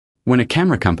When a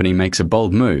camera company makes a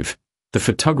bold move, the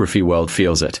photography world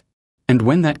feels it. And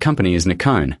when that company is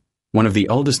Nikon, one of the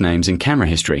oldest names in camera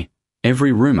history,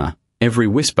 every rumor, every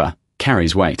whisper,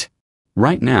 carries weight.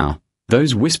 Right now,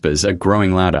 those whispers are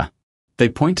growing louder. They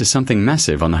point to something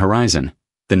massive on the horizon,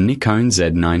 the Nikon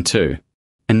Z9 II.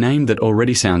 A name that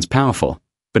already sounds powerful,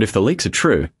 but if the leaks are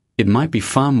true, it might be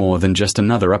far more than just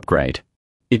another upgrade.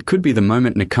 It could be the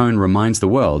moment Nikon reminds the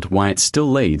world why it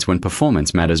still leads when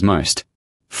performance matters most.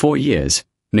 For years,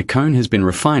 Nikon has been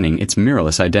refining its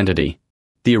mirrorless identity.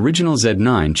 The original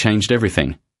Z9 changed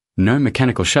everything. No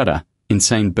mechanical shutter,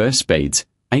 insane burst speeds,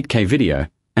 8K video,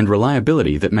 and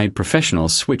reliability that made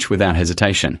professionals switch without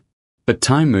hesitation. But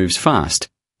time moves fast,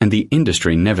 and the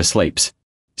industry never sleeps.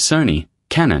 Sony,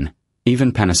 Canon,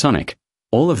 even Panasonic,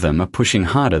 all of them are pushing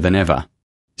harder than ever.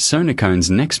 So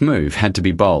Nikon's next move had to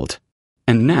be bold.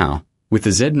 And now, with the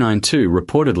Z9 II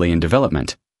reportedly in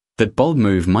development, that bold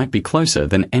move might be closer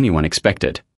than anyone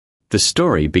expected. The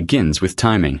story begins with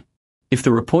timing. If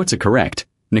the reports are correct,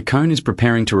 Nikon is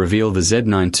preparing to reveal the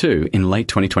Z9 II in late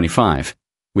 2025,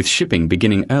 with shipping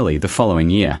beginning early the following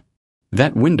year.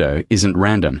 That window isn't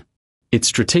random. It's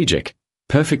strategic,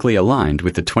 perfectly aligned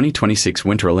with the 2026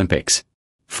 Winter Olympics.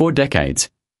 For decades,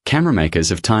 camera makers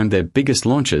have timed their biggest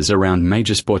launches around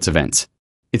major sports events.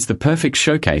 It's the perfect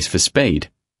showcase for speed,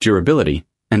 durability,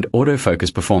 and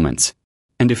autofocus performance.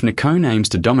 And if Nikon aims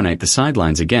to dominate the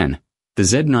sidelines again, the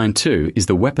Z9 II is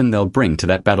the weapon they'll bring to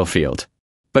that battlefield.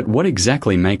 But what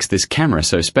exactly makes this camera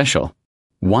so special?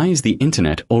 Why is the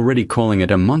internet already calling it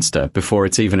a monster before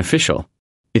it's even official?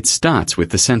 It starts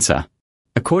with the sensor.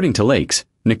 According to leaks,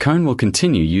 Nikon will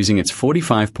continue using its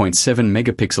 45.7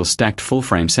 megapixel stacked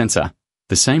full-frame sensor,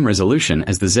 the same resolution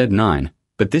as the Z9,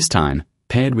 but this time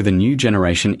paired with a new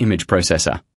generation image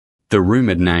processor. The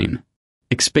rumored name: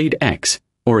 Expeed X,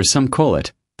 or as some call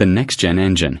it, the next-gen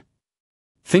engine.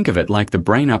 Think of it like the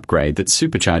brain upgrade that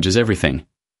supercharges everything: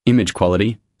 image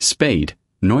quality, speed,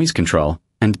 noise control,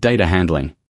 and data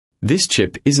handling. This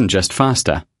chip isn't just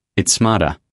faster, it's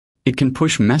smarter. It can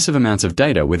push massive amounts of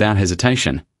data without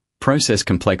hesitation, process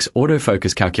complex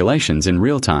autofocus calculations in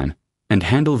real time, and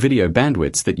handle video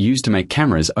bandwidths that used to make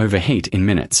cameras overheat in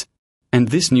minutes. And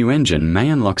this new engine may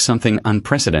unlock something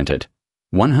unprecedented: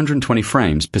 120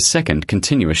 frames per second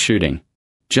continuous shooting.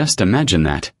 Just imagine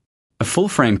that. A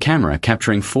full-frame camera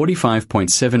capturing 45.7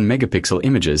 megapixel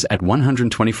images at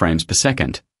 120 frames per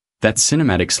second. That's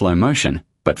cinematic slow motion,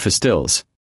 but for stills.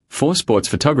 For sports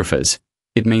photographers,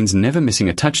 it means never missing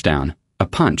a touchdown, a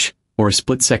punch, or a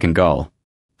split-second goal.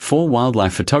 For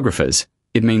wildlife photographers,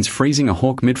 it means freezing a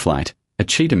hawk mid-flight, a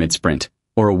cheetah mid-sprint,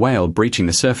 or a whale breaching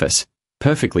the surface,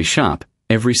 perfectly sharp,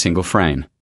 every single frame.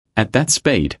 At that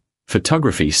speed,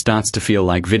 photography starts to feel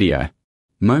like video.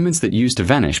 Moments that used to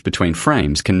vanish between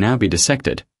frames can now be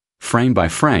dissected, frame by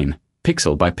frame,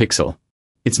 pixel by pixel.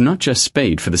 It's not just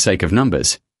speed for the sake of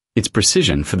numbers, it's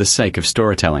precision for the sake of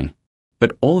storytelling.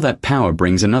 But all that power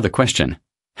brings another question: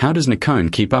 how does Nikon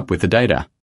keep up with the data?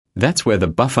 That's where the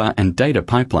buffer and data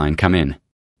pipeline come in.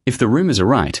 If the rumors are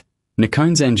right,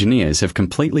 Nikon's engineers have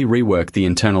completely reworked the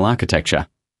internal architecture,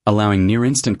 allowing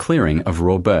near-instant clearing of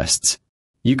raw bursts.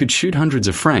 You could shoot hundreds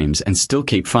of frames and still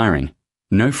keep firing.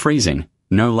 No freezing,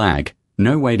 no lag,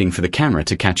 no waiting for the camera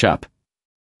to catch up.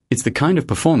 It's the kind of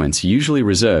performance usually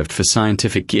reserved for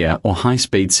scientific gear or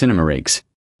high-speed cinema rigs.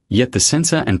 Yet the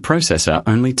sensor and processor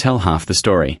only tell half the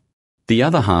story. The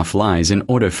other half lies in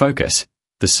autofocus,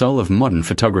 the soul of modern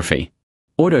photography.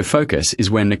 Autofocus is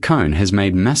where Nikon has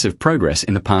made massive progress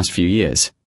in the past few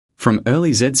years. From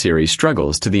early Z-series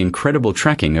struggles to the incredible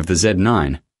tracking of the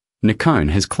Z9, Nikon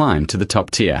has climbed to the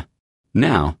top tier.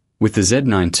 Now, with the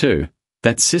Z9 II,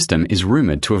 that system is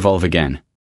rumored to evolve again.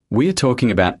 We're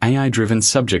talking about AI-driven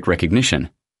subject recognition,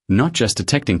 not just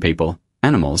detecting people,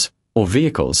 animals, or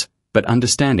vehicles, but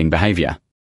understanding behavior.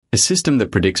 A system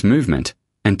that predicts movement,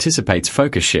 anticipates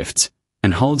focus shifts,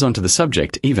 and holds onto the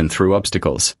subject even through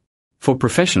obstacles. For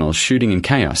professionals shooting in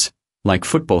chaos, like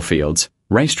football fields,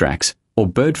 racetracks, or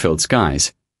bird-filled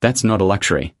skies, that's not a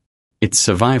luxury. It's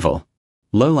survival.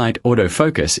 Low-light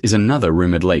autofocus is another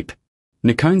rumored leap.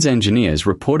 Nikon's engineers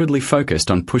reportedly focused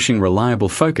on pushing reliable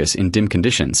focus in dim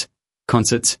conditions,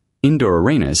 concerts, indoor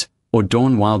arenas, or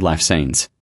dawn wildlife scenes.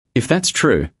 If that's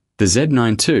true, the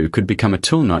Z9 II could become a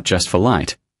tool not just for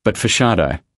light, but for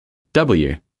shadow.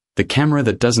 The camera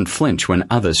that doesn't flinch when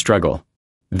others struggle.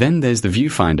 Then there's the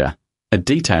viewfinder, a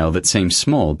detail that seems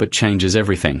small but changes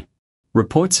everything.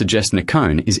 Reports suggest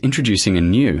Nikon is introducing a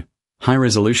new,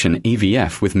 high-resolution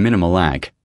EVF with minimal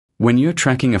lag. When you're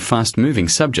tracking a fast-moving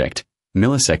subject,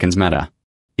 milliseconds matter.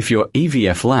 If your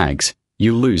EVF lags,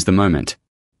 you lose the moment.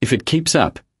 If it keeps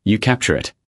up, you capture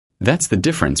it. That's the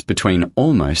difference between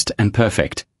almost and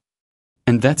perfect.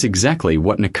 And that's exactly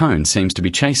what Nikon seems to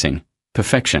be chasing,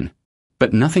 perfection.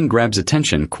 But nothing grabs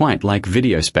attention quite like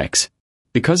video specs.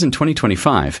 Because in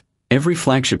 2025, every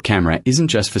flagship camera isn't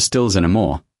just for stills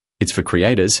anymore. It's for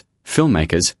creators,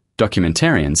 filmmakers,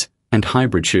 documentarians, and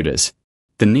hybrid shooters.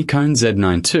 The Nikon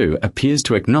Z9 II appears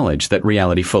to acknowledge that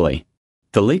reality fully.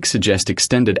 The leaks suggest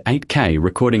extended 8K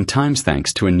recording times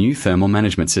thanks to a new thermal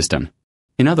management system.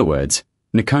 In other words,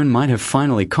 Nikon might have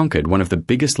finally conquered one of the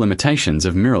biggest limitations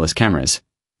of mirrorless cameras: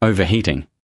 overheating.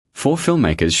 For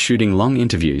filmmakers shooting long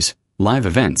interviews, live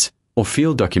events, or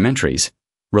field documentaries,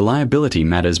 reliability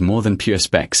matters more than pure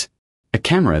specs. A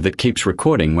camera that keeps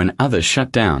recording when others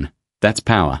shut down, that's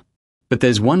power. But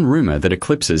there's one rumor that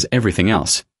eclipses everything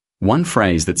else. One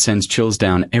phrase that sends chills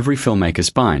down every filmmaker's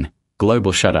spine: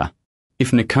 global shutter.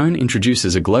 If Nikon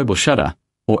introduces a global shutter,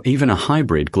 or even a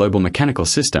hybrid global mechanical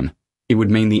system, it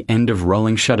would mean the end of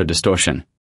rolling shutter distortion.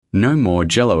 No more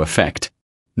jello effect.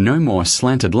 No more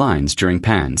slanted lines during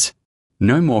pans.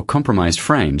 No more compromised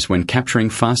frames when capturing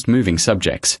fast-moving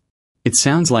subjects. It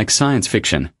sounds like science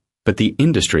fiction, but the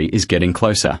industry is getting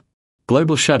closer.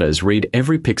 Global shutters read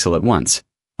every pixel at once,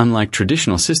 unlike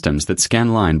traditional systems that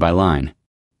scan line by line.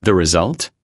 The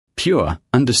result? Pure,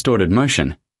 undistorted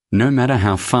motion, no matter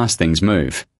how fast things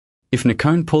move. If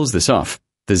Nikon pulls this off,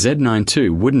 the Z9 II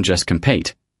wouldn't just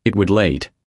compete, it would lead.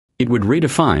 It would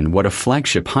redefine what a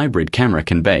flagship hybrid camera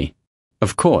can be.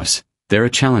 Of course, there are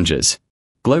challenges.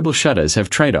 Global shutters have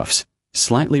trade-offs: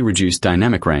 slightly reduced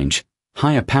dynamic range,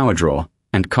 higher power draw,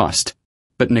 and cost.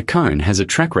 But Nikon has a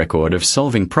track record of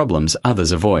solving problems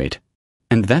others avoid.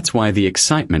 And that's why the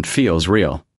excitement feels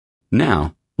real.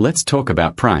 Now, let's talk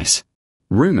about price.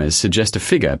 Rumors suggest a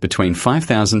figure between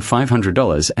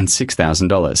 $5,500 and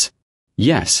 $6,000.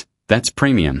 Yes, that's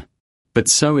premium. But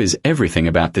so is everything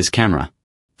about this camera.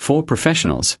 For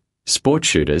professionals, sport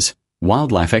shooters,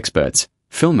 wildlife experts,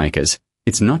 filmmakers,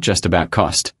 it's not just about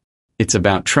cost. It's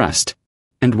about trust.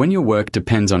 And when your work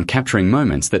depends on capturing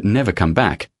moments that never come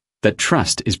back, that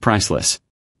trust is priceless.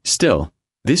 Still,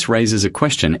 this raises a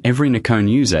question every Nikon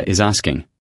user is asking.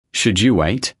 Should you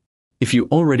wait? If you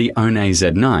already own a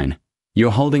Z9,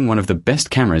 you're holding one of the best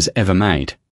cameras ever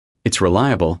made. It's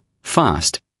reliable,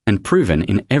 fast, and proven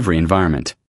in every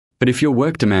environment. But if your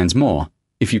work demands more,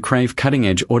 if you crave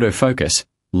cutting-edge autofocus,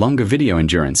 longer video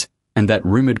endurance, and that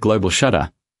rumored global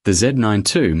shutter, the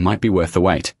Z9 II might be worth the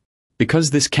wait.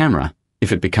 Because this camera,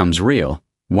 if it becomes real,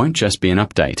 won't just be an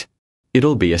update.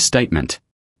 It'll be a statement.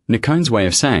 Nikon's way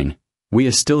of saying, we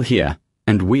are still here,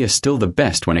 and we are still the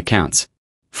best when it counts.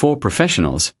 For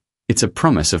professionals, it's a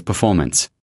promise of performance.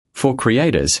 For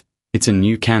creators, it's a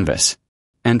new canvas.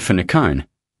 And for Nikon,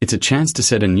 it's a chance to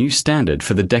set a new standard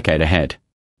for the decade ahead.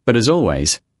 But as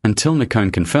always, until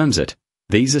Nikon confirms it,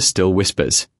 these are still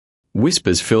whispers.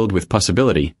 Whispers filled with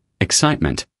possibility,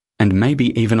 excitement, and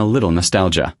maybe even a little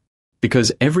nostalgia.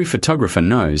 Because every photographer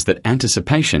knows that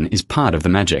anticipation is part of the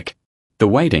magic. The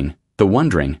waiting, the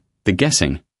wondering, the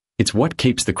guessing, it's what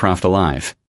keeps the craft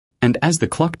alive. And as the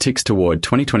clock ticks toward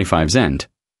 2025's end,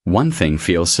 one thing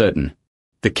feels certain.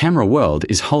 The camera world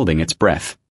is holding its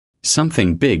breath.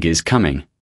 Something big is coming.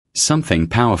 Something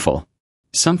powerful.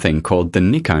 Something called the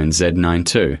Nikon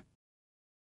Z9 II.